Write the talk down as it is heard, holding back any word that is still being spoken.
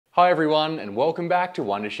Hi everyone, and welcome back to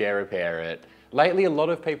Wondershare Repairit. Lately, a lot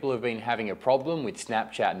of people have been having a problem with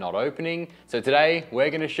Snapchat not opening, so today we're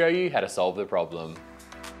going to show you how to solve the problem.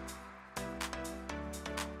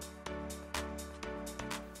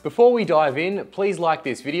 Before we dive in, please like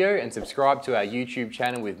this video and subscribe to our YouTube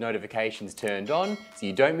channel with notifications turned on so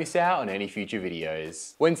you don't miss out on any future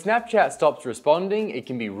videos. When Snapchat stops responding, it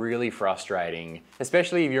can be really frustrating,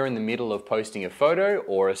 especially if you're in the middle of posting a photo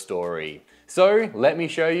or a story. So let me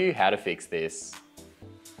show you how to fix this.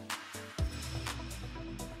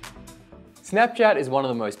 Snapchat is one of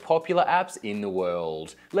the most popular apps in the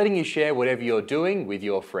world, letting you share whatever you're doing with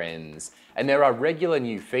your friends. And there are regular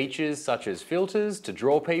new features such as filters to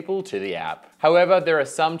draw people to the app. However, there are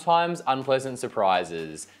sometimes unpleasant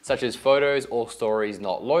surprises, such as photos or stories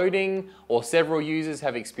not loading, or several users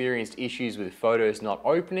have experienced issues with photos not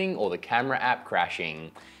opening or the camera app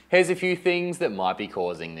crashing. Here's a few things that might be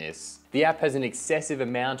causing this. The app has an excessive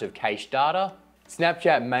amount of cached data.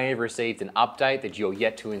 Snapchat may have received an update that you're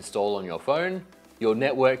yet to install on your phone. Your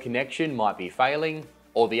network connection might be failing,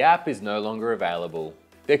 or the app is no longer available.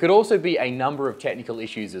 There could also be a number of technical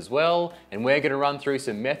issues as well, and we're going to run through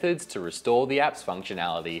some methods to restore the app's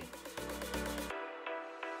functionality.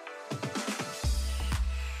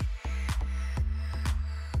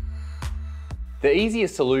 The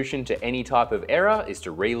easiest solution to any type of error is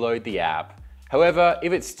to reload the app. However,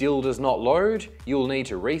 if it still does not load, you'll need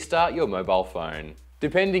to restart your mobile phone.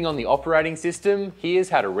 Depending on the operating system, here's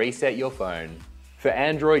how to reset your phone. For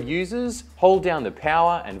Android users, hold down the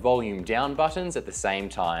power and volume down buttons at the same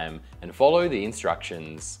time and follow the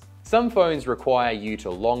instructions. Some phones require you to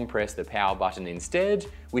long press the power button instead,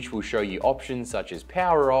 which will show you options such as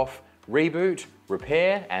power off, reboot,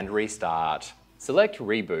 repair, and restart. Select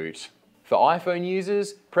reboot. For iPhone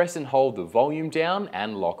users, press and hold the volume down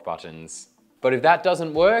and lock buttons. But if that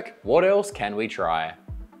doesn't work, what else can we try?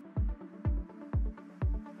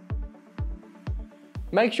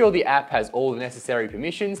 Make sure the app has all the necessary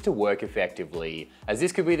permissions to work effectively, as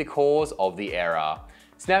this could be the cause of the error.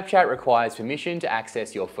 Snapchat requires permission to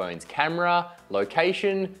access your phone's camera,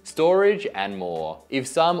 location, storage, and more. If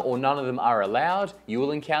some or none of them are allowed, you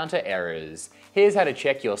will encounter errors. Here's how to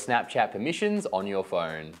check your Snapchat permissions on your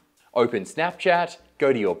phone. Open Snapchat,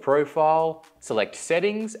 go to your profile, select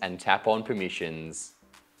Settings and tap on Permissions.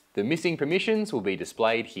 The missing permissions will be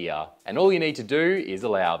displayed here, and all you need to do is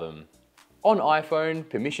allow them. On iPhone,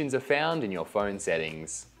 permissions are found in your phone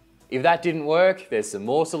settings. If that didn't work, there's some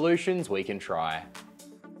more solutions we can try.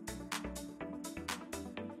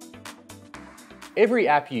 Every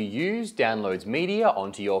app you use downloads media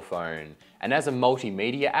onto your phone, and as a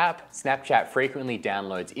multimedia app, Snapchat frequently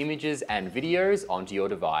downloads images and videos onto your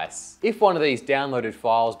device. If one of these downloaded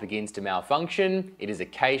files begins to malfunction, it is a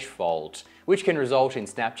cache fault, which can result in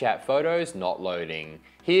Snapchat photos not loading.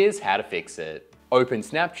 Here's how to fix it. Open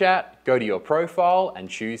Snapchat, go to your profile and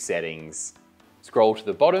choose Settings. Scroll to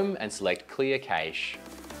the bottom and select Clear Cache.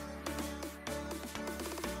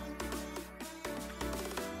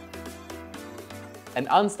 An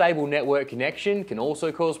unstable network connection can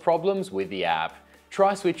also cause problems with the app.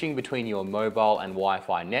 Try switching between your mobile and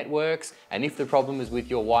Wi-Fi networks, and if the problem is with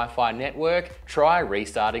your Wi-Fi network, try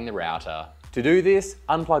restarting the router. To do this,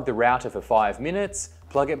 unplug the router for 5 minutes,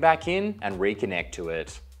 plug it back in and reconnect to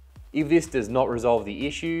it. If this does not resolve the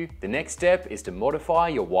issue, the next step is to modify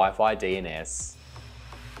your Wi-Fi DNS.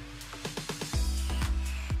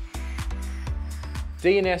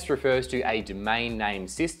 DNS refers to a domain name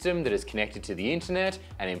system that is connected to the internet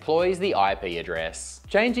and employs the IP address.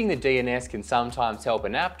 Changing the DNS can sometimes help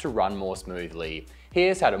an app to run more smoothly.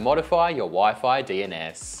 Here's how to modify your Wi-Fi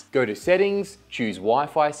DNS. Go to Settings, choose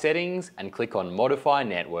Wi-Fi Settings and click on Modify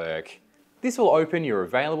Network. This will open your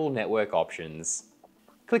available network options.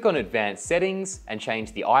 Click on Advanced Settings and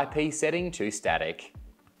change the IP setting to static.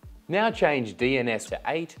 Now change DNS to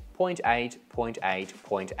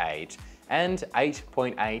 8.8.8.8 and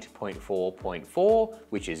 8.8.4.4,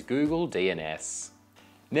 which is Google DNS.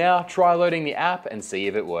 Now try loading the app and see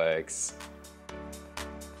if it works.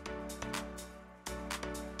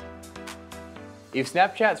 If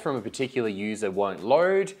Snapchats from a particular user won't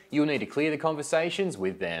load, you'll need to clear the conversations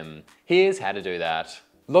with them. Here's how to do that.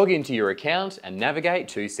 Log into your account and navigate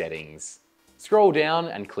to Settings. Scroll down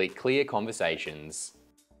and click Clear Conversations.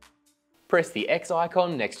 Press the X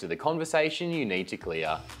icon next to the conversation you need to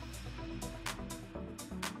clear.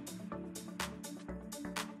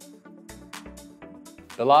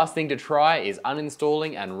 The last thing to try is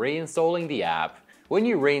uninstalling and reinstalling the app. When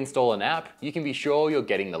you reinstall an app, you can be sure you're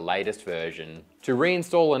getting the latest version. To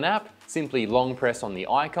reinstall an app, simply long press on the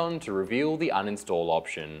icon to reveal the uninstall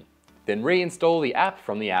option. Then reinstall the app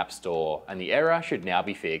from the App Store, and the error should now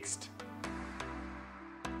be fixed.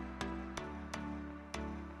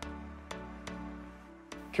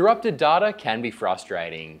 Corrupted data can be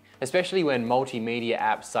frustrating, especially when multimedia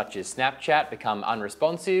apps such as Snapchat become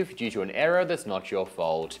unresponsive due to an error that's not your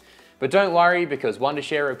fault. But don't worry, because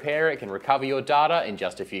Wondershare Repairit can recover your data in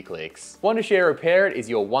just a few clicks. Wondershare Repairit is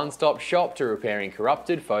your one-stop shop to repairing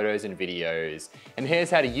corrupted photos and videos. And here's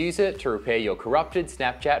how to use it to repair your corrupted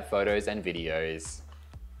Snapchat photos and videos.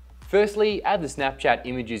 Firstly, add the Snapchat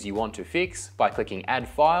images you want to fix by clicking Add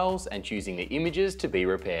Files and choosing the images to be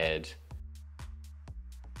repaired.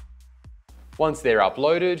 Once they're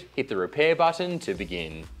uploaded, hit the Repair button to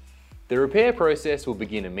begin. The repair process will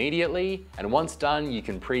begin immediately, and once done, you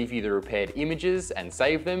can preview the repaired images and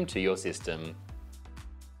save them to your system.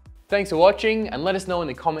 Thanks for watching, and let us know in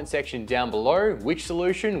the comment section down below which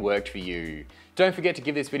solution worked for you. Don't forget to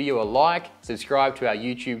give this video a like, subscribe to our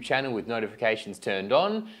YouTube channel with notifications turned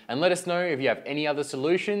on, and let us know if you have any other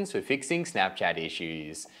solutions for fixing Snapchat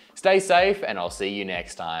issues. Stay safe, and I'll see you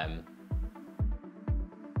next time.